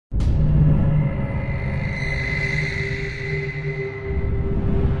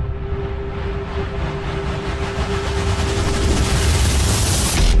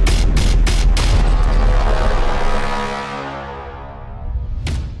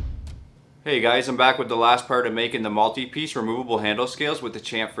Hey guys, I'm back with the last part of making the multi-piece removable handle scales with the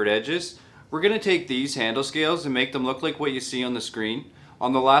chamfered edges. We're going to take these handle scales and make them look like what you see on the screen.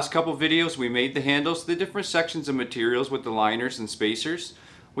 On the last couple videos we made the handles, the different sections of materials with the liners and spacers.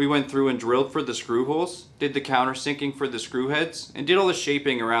 We went through and drilled for the screw holes, did the countersinking for the screw heads, and did all the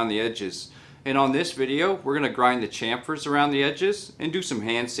shaping around the edges. And on this video, we're going to grind the chamfers around the edges and do some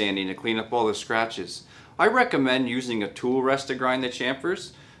hand sanding to clean up all the scratches. I recommend using a tool rest to grind the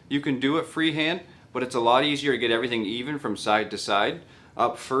chamfers. You can do it freehand, but it's a lot easier to get everything even from side to side.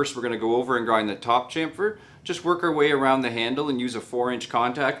 Up first, we're going to go over and grind the top chamfer. Just work our way around the handle and use a 4-inch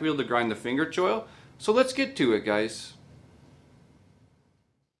contact wheel to grind the finger choil. So let's get to it, guys.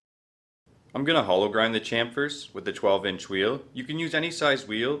 I'm going to hollow grind the chamfers with the 12-inch wheel. You can use any size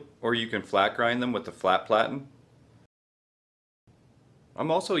wheel, or you can flat grind them with the flat platen.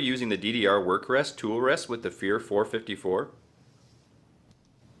 I'm also using the DDR work rest tool rest with the FEAR 454.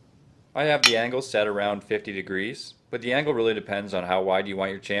 I have the angle set around 50 degrees, but the angle really depends on how wide you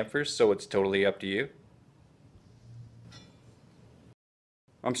want your chamfers, so it's totally up to you.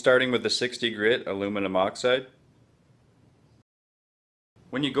 I'm starting with the 60 grit aluminum oxide.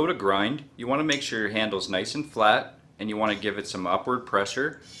 When you go to grind, you want to make sure your handle's nice and flat, and you want to give it some upward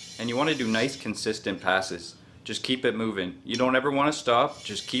pressure, and you want to do nice consistent passes. Just keep it moving. You don't ever want to stop,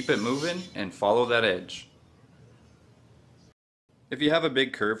 just keep it moving and follow that edge. If you have a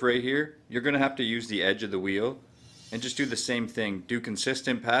big curve right here, you're going to have to use the edge of the wheel and just do the same thing. Do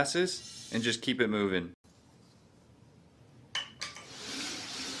consistent passes and just keep it moving.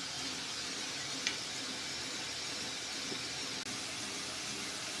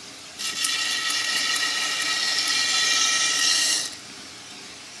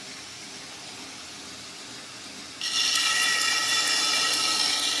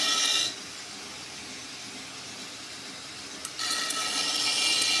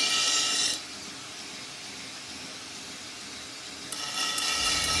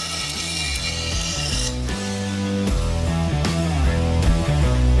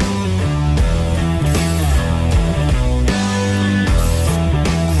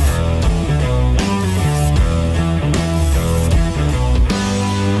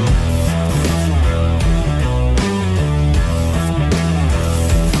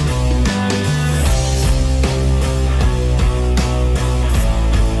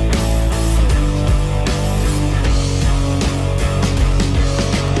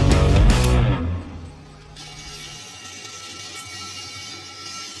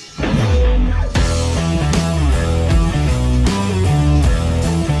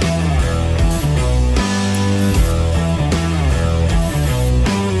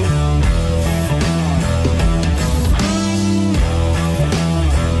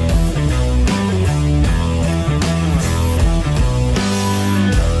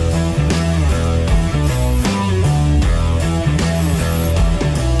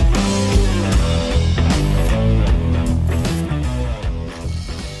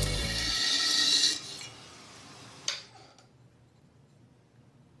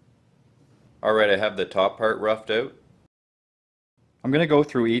 Alright, I have the top part roughed out. I'm going to go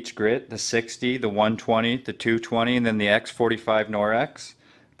through each grit, the 60, the 120, the 220, and then the X45 Norex.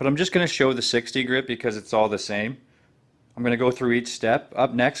 But I'm just going to show the 60 grit because it's all the same. I'm going to go through each step.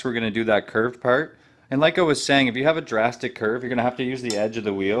 Up next, we're going to do that curved part. And like I was saying, if you have a drastic curve, you're going to have to use the edge of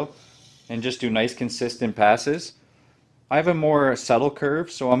the wheel and just do nice consistent passes. I have a more subtle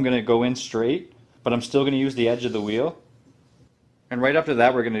curve, so I'm going to go in straight, but I'm still going to use the edge of the wheel. And right after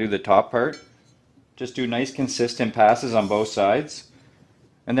that, we're going to do the top part. Just do nice consistent passes on both sides.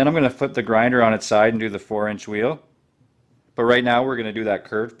 And then I'm going to flip the grinder on its side and do the 4-inch wheel. But right now we're going to do that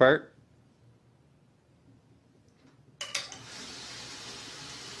curved part.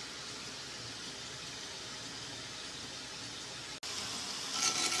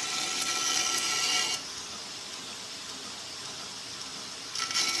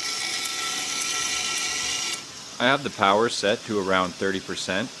 I have the power set to around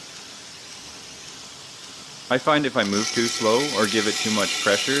 30%. I find if I move too slow or give it too much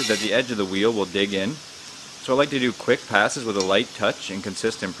pressure that the edge of the wheel will dig in. So I like to do quick passes with a light touch and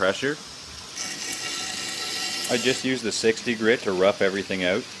consistent pressure. I just use the 60 grit to rough everything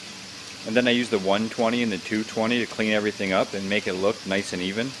out. And then I use the 120 and the 220 to clean everything up and make it look nice and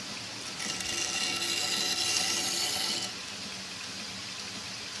even.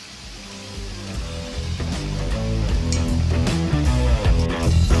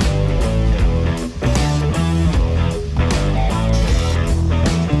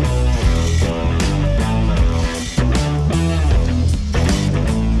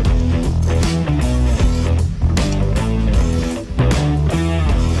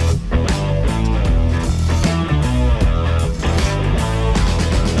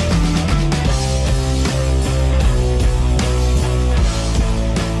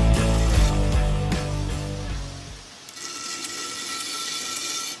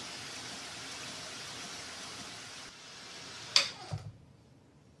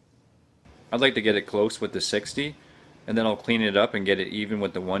 I'd like to get it close with the 60, and then I'll clean it up and get it even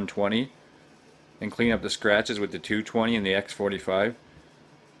with the 120, and clean up the scratches with the 220 and the X45.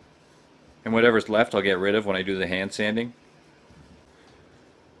 And whatever's left I'll get rid of when I do the hand sanding.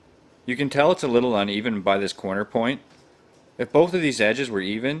 You can tell it's a little uneven by this corner point. If both of these edges were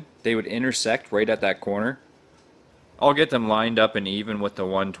even, they would intersect right at that corner. I'll get them lined up and even with the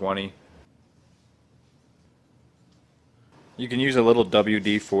 120. You can use a little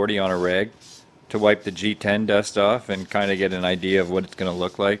WD-40 on a rag to wipe the G10 dust off and kind of get an idea of what it's going to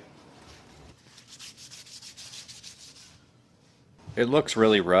look like. It looks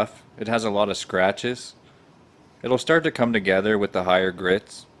really rough. It has a lot of scratches. It'll start to come together with the higher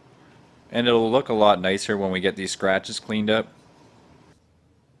grits, and it'll look a lot nicer when we get these scratches cleaned up.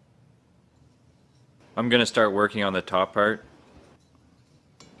 I'm going to start working on the top part.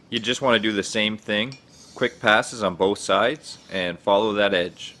 You just want to do the same thing, quick passes on both sides, and follow that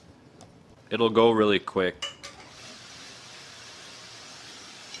edge. It'll go really quick.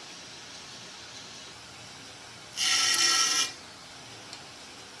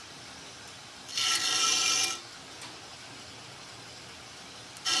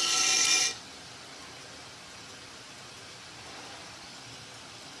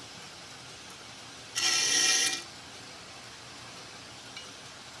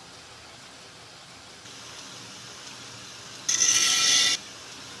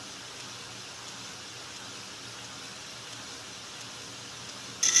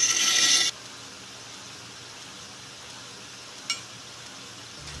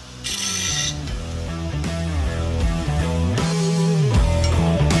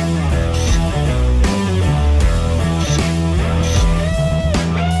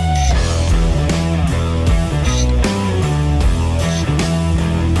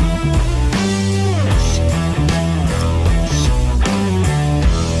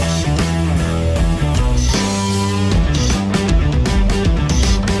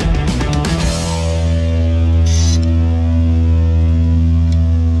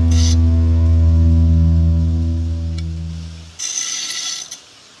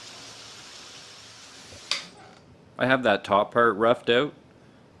 I have that top part roughed out.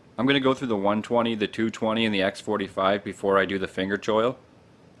 I'm going to go through the 120, the 220, and the X45 before I do the finger choil.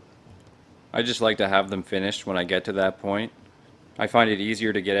 I just like to have them finished when I get to that point. I find it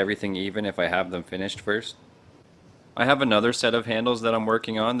easier to get everything even if I have them finished first. I have another set of handles that I'm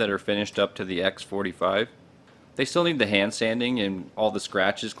working on that are finished up to the X45. They still need the hand sanding and all the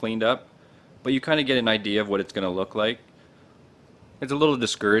scratches cleaned up, but you kind of get an idea of what it's going to look like. It's a little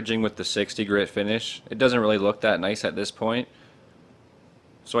discouraging with the 60 grit finish. It doesn't really look that nice at this point.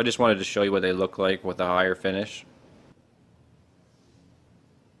 So I just wanted to show you what they look like with a higher finish.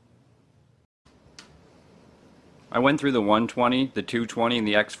 I went through the 120, the 220, and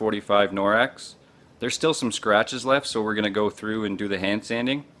the X45 Norex. There's still some scratches left, so we're going to go through and do the hand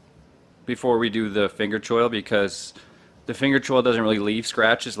sanding before we do the finger choil, because the finger choil doesn't really leave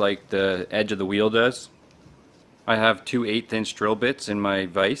scratches like the edge of the wheel does. I have two 1/8 inch drill bits in my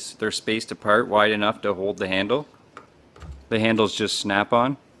vise. They're spaced apart wide enough to hold the handle. The handles just snap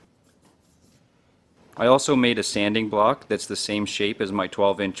on. I also made a sanding block that's the same shape as my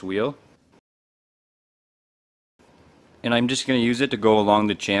 12-inch wheel. And I'm just going to use it to go along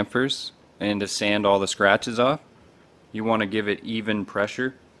the chamfers and to sand all the scratches off. You want to give it even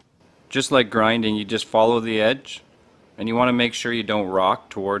pressure. Just like grinding, you just follow the edge, and you want to make sure you don't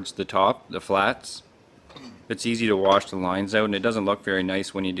rock towards the top, the flats. It's easy to wash the lines out, and it doesn't look very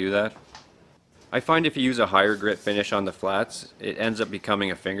nice when you do that. I find if you use a higher grit finish on the flats, it ends up becoming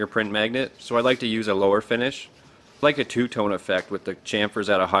a fingerprint magnet, so I like to use a lower finish. I like a two-tone effect with the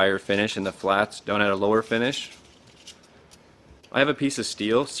chamfers at a higher finish and the flats done at a lower finish. I have a piece of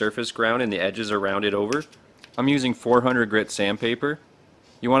steel, surface ground, and the edges are rounded over. I'm using 400 grit sandpaper.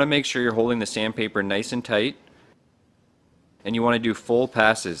 You want to make sure you're holding the sandpaper nice and tight, and you want to do full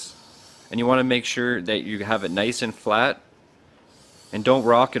passes. And you want to make sure that you have it nice and flat, and don't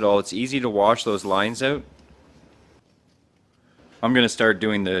rock at all. It's easy to wash those lines out. I'm going to start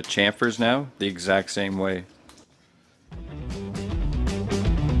doing the chamfers now the exact same way.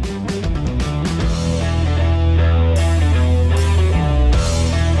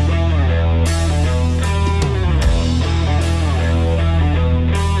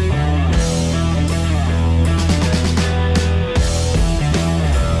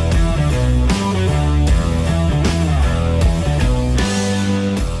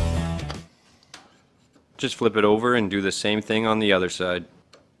 Just flip it over and do the same thing on the other side.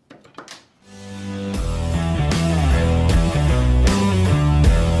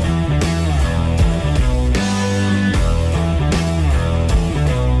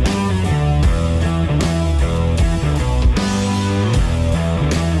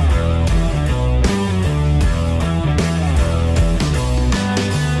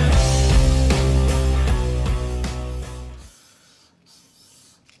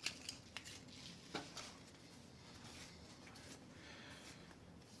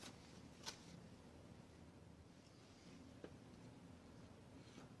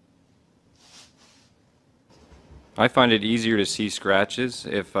 I find it easier to see scratches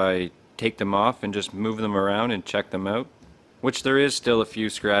if I take them off and just move them around and check them out. Which there is still a few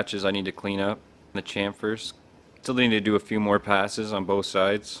scratches I need to clean up. The chamfers. Still need to do a few more passes on both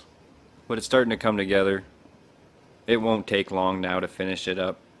sides. But it's starting to come together. It won't take long now to finish it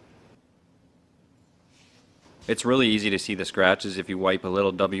up. It's really easy to see the scratches if you wipe a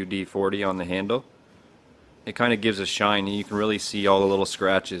little WD-40 on the handle. It kind of gives a shine and you can really see all the little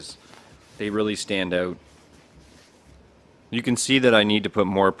scratches. They really stand out. You can see that I need to put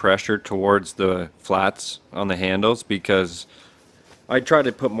more pressure towards the flats on the handles because I try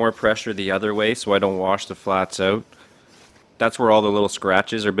to put more pressure the other way so I don't wash the flats out. That's where all the little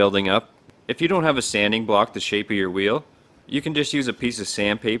scratches are building up. If you don't have a sanding block the shape of your wheel, you can just use a piece of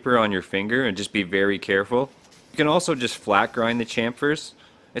sandpaper on your finger and just be very careful. You can also just flat grind the chamfers.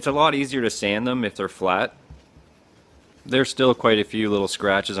 It's a lot easier to sand them if they're flat. There's still quite a few little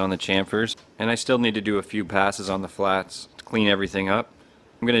scratches on the chamfers, and I still need to do a few passes on the flats to clean everything up.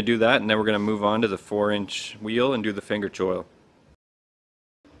 I'm going to do that, and then we're going to move on to the 4-inch wheel and do the finger choil.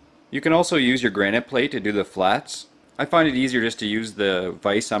 You can also use your granite plate to do the flats. I find it easier just to use the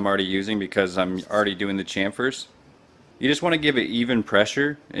vise I'm already using because I'm already doing the chamfers. You just want to give it even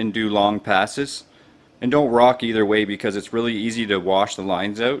pressure and do long passes. And don't rock either way because it's really easy to wash the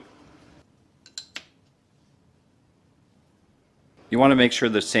lines out. You want to make sure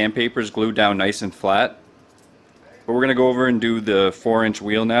the sandpaper is glued down nice and flat. But we're going to go over and do the 4-inch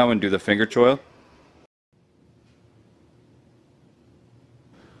wheel now and do the finger choil.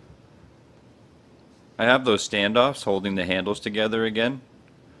 I have those standoffs holding the handles together again.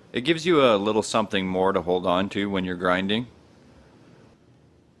 It gives you a little something more to hold on to when you're grinding.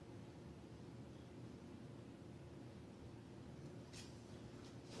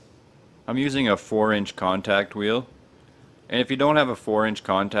 I'm using a 4-inch contact wheel. And if you don't have a 4-inch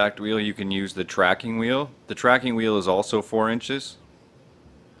contact wheel, you can use the tracking wheel. The tracking wheel is also 4 inches.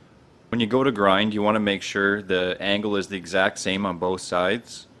 When you go to grind, you want to make sure the angle is the exact same on both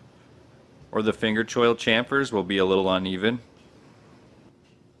sides, or the finger choil chamfers will be a little uneven.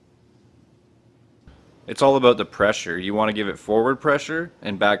 It's all about the pressure. You want to give it forward pressure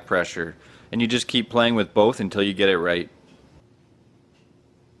and back pressure, and you just keep playing with both until you get it right.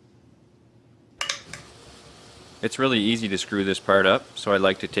 It's really easy to screw this part up, so I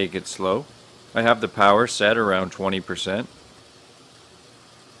like to take it slow. I have the power set around 20%.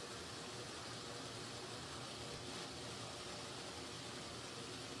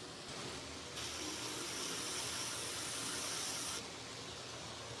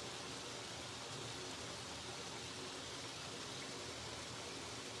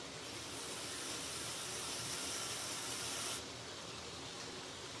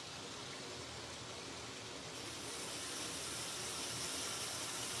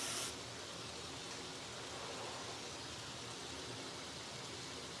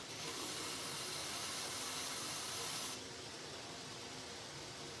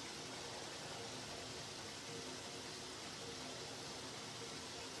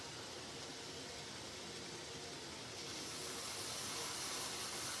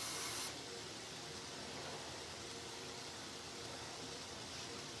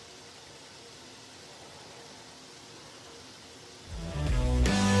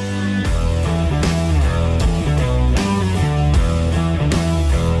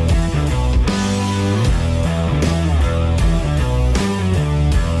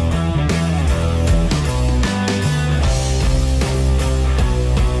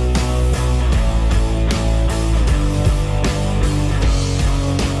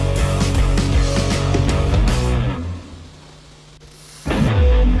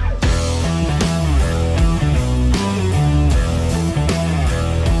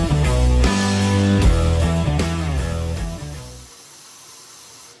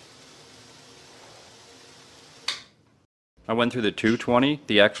 I went through the 220,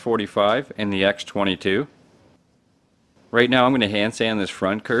 the X45, and the X22. Right now I'm going to hand sand this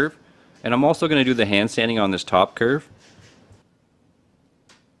front curve, and I'm also going to do the hand sanding on this top curve.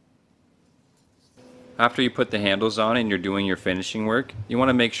 After you put the handles on and you're doing your finishing work, you want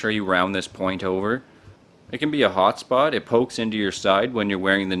to make sure you round this point over. It can be a hot spot. It pokes into your side when you're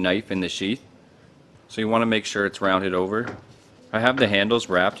wearing the knife in the sheath. So you want to make sure it's rounded over. I have the handles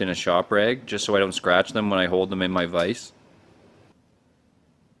wrapped in a shop rag just so I don't scratch them when I hold them in my vise.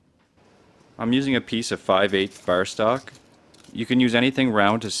 I'm using a piece of 5/8 bar stock. You can use anything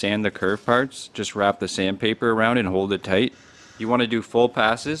round to sand the curved parts. Just wrap the sandpaper around and hold it tight. You want to do full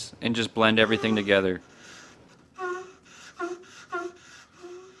passes and just blend everything together.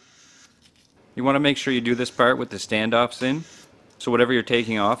 You want to make sure you do this part with the standoffs in, so whatever you're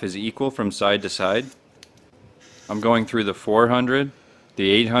taking off is equal from side to side. I'm going through the 400, the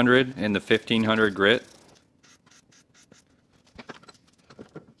 800, and the 1500 grit.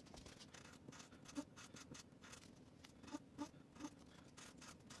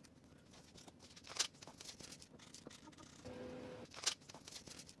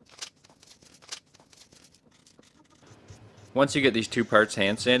 Once you get these two parts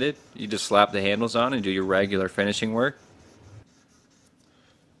hand sanded, you just slap the handles on and do your regular finishing work.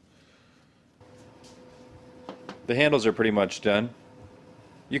 The handles are pretty much done.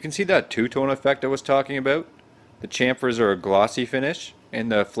 You can see that two-tone effect I was talking about. The chamfers are a glossy finish and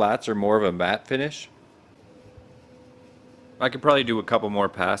the flats are more of a matte finish. I could probably do a couple more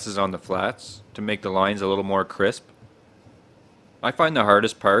passes on the flats to make the lines a little more crisp. I find the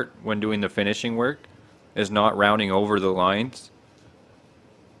hardest part when doing the finishing work is not rounding over the lines.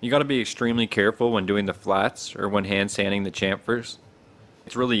 You gotta be extremely careful when doing the flats or when hand sanding the chamfers.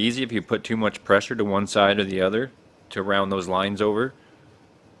 It's really easy if you put too much pressure to one side or the other to round those lines over.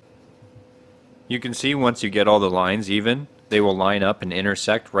 You can see once you get all the lines even, they will line up and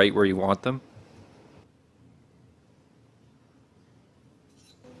intersect right where you want them.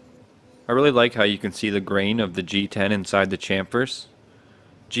 I really like how you can see the grain of the G10 inside the chamfers.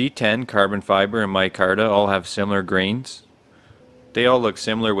 G10, carbon fiber, and micarta all have similar grains. They all look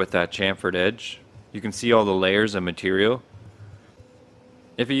similar with that chamfered edge. You can see all the layers of material.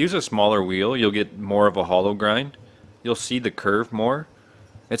 If you use a smaller wheel, you'll get more of a hollow grind. You'll see the curve more.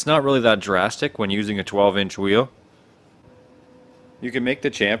 It's not really that drastic when using a 12-inch wheel. You can make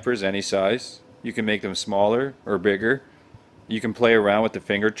the chamfers any size. You can make them smaller or bigger. You can play around with the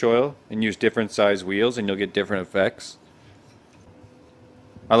finger choil and use different size wheels and you'll get different effects.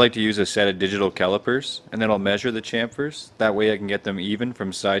 I like to use a set of digital calipers and then I'll measure the chamfers. That way I can get them even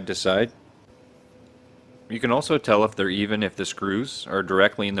from side to side. You can also tell if they're even if the screws are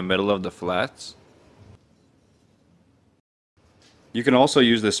directly in the middle of the flats. You can also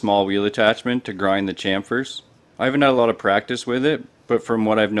use the small wheel attachment to grind the chamfers. I haven't had a lot of practice with it, but from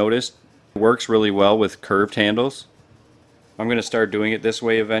what I've noticed, it works really well with curved handles. I'm going to start doing it this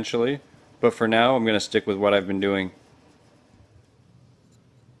way eventually, but for now I'm going to stick with what I've been doing.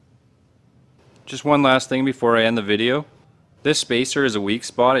 Just one last thing before I end the video. This spacer is a weak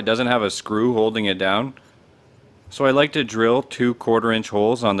spot. It doesn't have a screw holding it down. So I like to drill 2 1/4-inch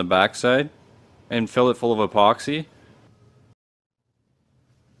holes on the backside and fill it full of epoxy.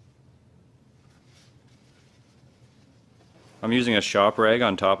 I'm using a shop rag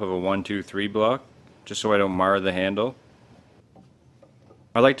on top of a 1-2-3 block, just so I don't mar the handle.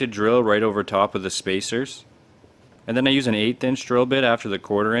 I like to drill right over top of the spacers. And then I use an 1/8-inch drill bit after the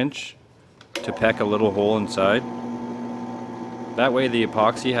 1/4-inch to peck a little hole inside. That way the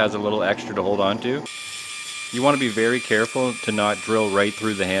epoxy has a little extra to hold on to. You want to be very careful to not drill right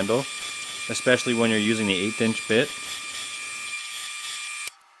through the handle, especially when you're using the 1/8-inch bit.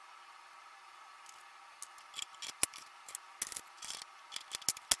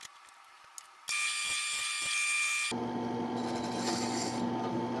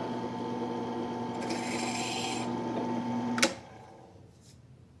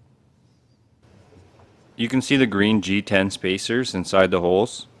 You can see the green G10 spacers inside the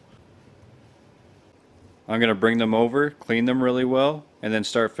holes. I'm going to bring them over, clean them really well, and then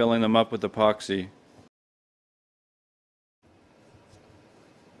start filling them up with epoxy.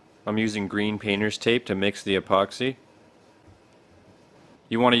 I'm using green painter's tape to mix the epoxy.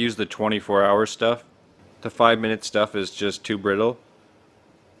 You want to use the 24-hour stuff. The 5-minute stuff is just too brittle.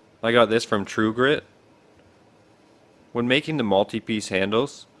 I got this from True Grit. When making the multi-piece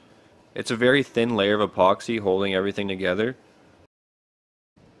handles, it's a very thin layer of epoxy holding everything together.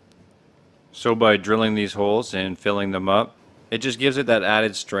 So by drilling these holes and filling them up, it just gives it that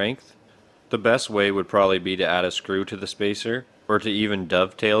added strength. The best way would probably be to add a screw to the spacer or to even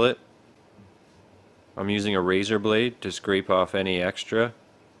dovetail it. I'm using a razor blade to scrape off any extra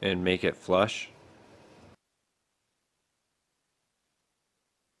and make it flush.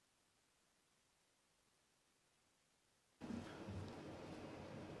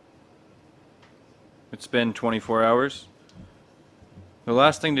 It's been 24 hours. The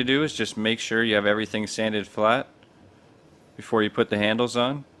last thing to do is just make sure you have everything sanded flat before you put the handles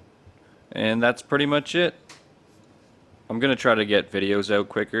on. And that's pretty much it. I'm going to try to get videos out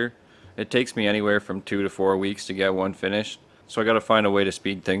quicker. It takes me anywhere from 2 to 4 weeks to get one finished, so I got to find a way to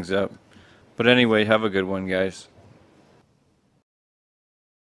speed things up. But anyway, have a good one, guys.